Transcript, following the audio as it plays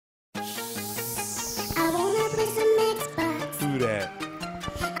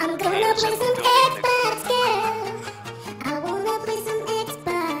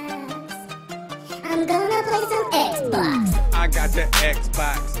got the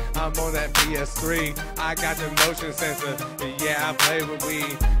Xbox, I'm on that PS3. I got the motion sensor, yeah, I play with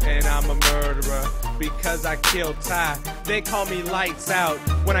weed. And I'm a murderer because I killed Ty. They call me lights out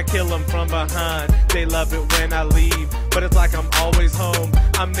when I kill them from behind. They love it when I leave, but it's like I'm always home.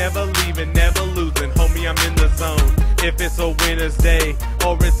 I'm never leaving, never losing, homie, I'm in the zone. If it's a winter's day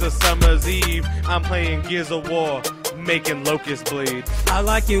or it's a summer's eve, I'm playing Gears of War, making locusts bleed. I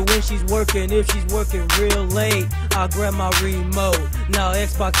like it when she's working, if she's working real late, I'll grab my remote. Now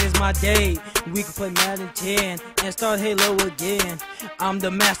Xbox is my date. We can play Madden 10 and start Halo again. I'm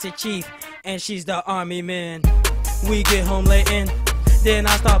the Master Chief and she's the Army Man. We get home latin', then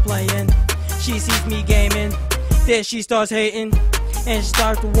I start playing. She sees me gaming, then she starts hating, and she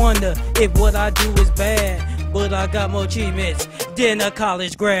starts to wonder if what I do is bad. But I got more achievements than a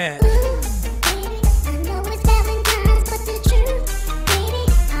college grad.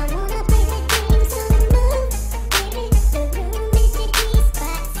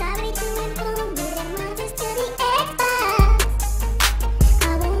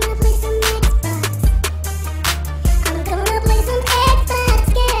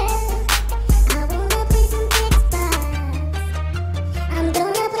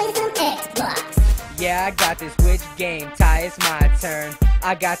 Yeah, I got this, which game? Ty, it's my turn.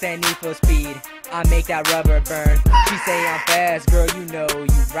 I got that need for speed, I make that rubber burn. She say I'm fast, girl, you know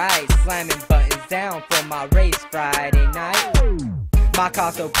you right. Slamming buttons down for my race Friday night. My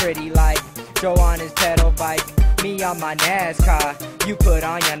car so pretty like Joe on his pedal bike. Me on my NASCAR, you put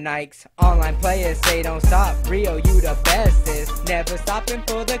on your Nikes. Online players say don't stop, Rio, you the bestest. Never stopping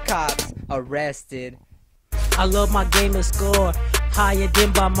for the cops, arrested. I love my game and score, higher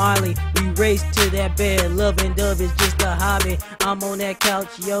than Bob Marley. We race to that bed, love and dove is just a hobby. I'm on that couch,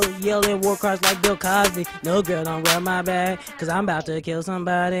 yo, yelling war cards like Bill Cosby. No girl, don't grab my bag, cause I'm about to kill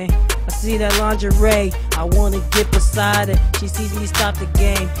somebody. I see that lingerie, I wanna get beside it. She sees me stop the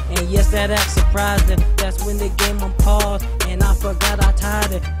game, and yes, that act surprised her. That's when the game on pause, and I forgot I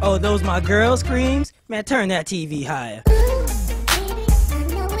tied it. Oh, those my girl screams? Man, turn that TV higher.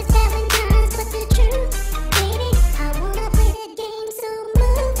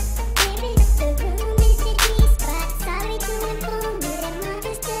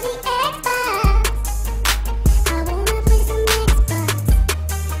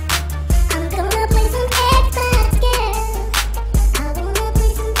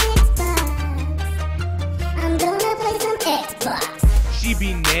 She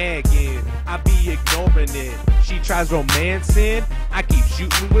be nagging, I be ignoring it. She tries romancing, I keep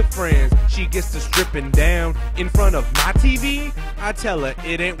shooting with friends. She gets to stripping down in front of my TV. I tell her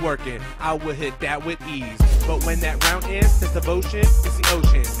it ain't working, I will hit that with ease. But when that round ends, it's devotion, it's the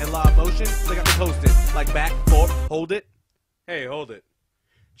ocean. And law of motion, they got me posted. Like back, forth, hold it. Hey, hold it.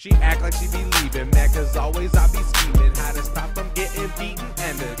 She act like she be leaving, mad cause always I be scheming. How to stop from getting beaten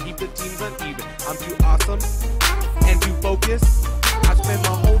and to keep the teams uneven. I'm too awesome and too focused. I spend my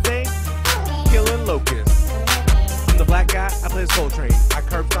whole day killing locusts. I'm the black guy, I play Soul Train. I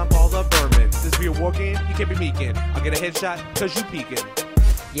curb stomp all the vermin. This be a Workin, you can't be meekin'. I'll get a headshot cause you peeking.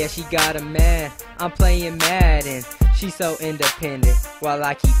 Yeah, she got a man, I'm playing Madden. She's so independent while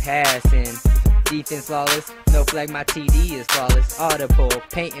I keep passing. Defense flawless, no flag, my TD is flawless. Audible,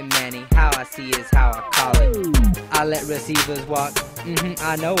 painting Manny, how I see is how I call it. I let receivers walk,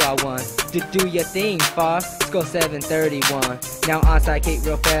 I know I won. Do your thing, Far, score 731. Now onside kick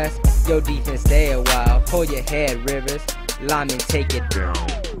real fast, yo defense stay a while. Hold your head, Rivers, lineman take it down.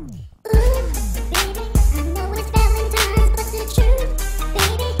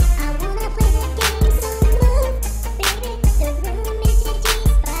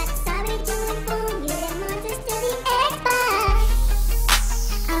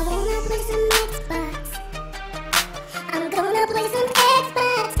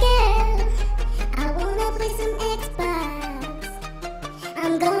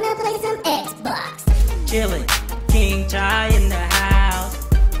 Chillin', King Chai in the house.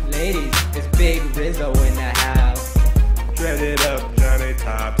 Ladies, it's Big Rizzo in the house. Dreaded up, Johnny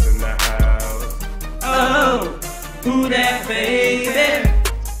Tops in the house. Oh, who that baby?